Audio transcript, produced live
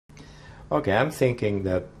Okay, I'm thinking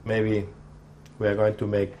that maybe we are going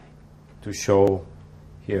to show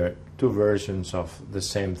here two versions of the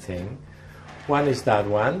same thing. One is that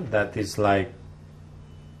one that is like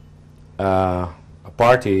a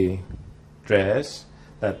party dress,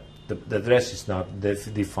 that the dress is not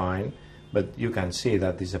defined, but you can see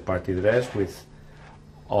that it's a party dress with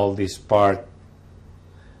all this part,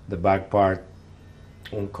 the back part,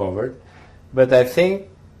 uncovered. But I think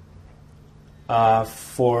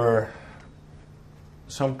for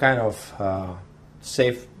some kind of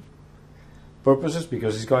safe purposes,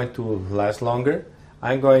 because it's going to last longer,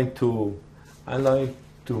 I'm going to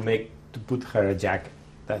put her a jacket.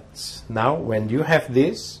 That's now when you have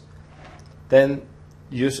this, then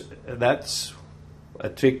that's a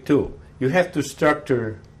trick too. You have to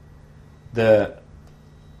structure the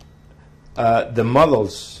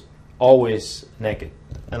models always naked,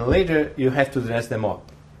 and later you have to dress them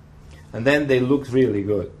up, and then they look really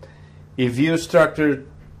good. If you structure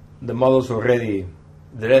the models already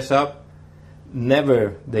dress up,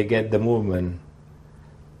 never they get the movement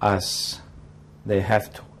as they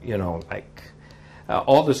have to. You know, like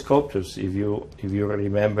all the sculptors, if you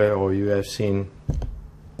remember or you have seen,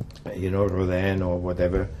 you know, Rodin or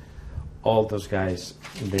whatever, all those guys,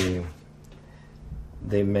 they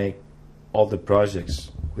make all the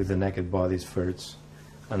projects with the naked bodies first,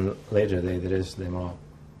 and later they dress them up.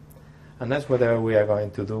 And that's what we are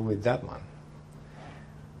going to do with that one.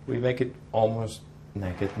 We make it almost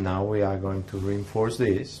naked. Now we are going to reinforce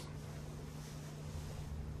this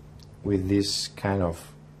with this kind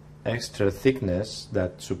of extra thickness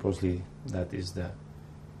that supposedly that is the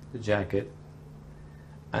jacket,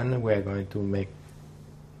 and we are going to make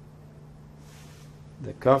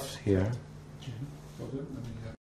the cuffs here. Mm-hmm.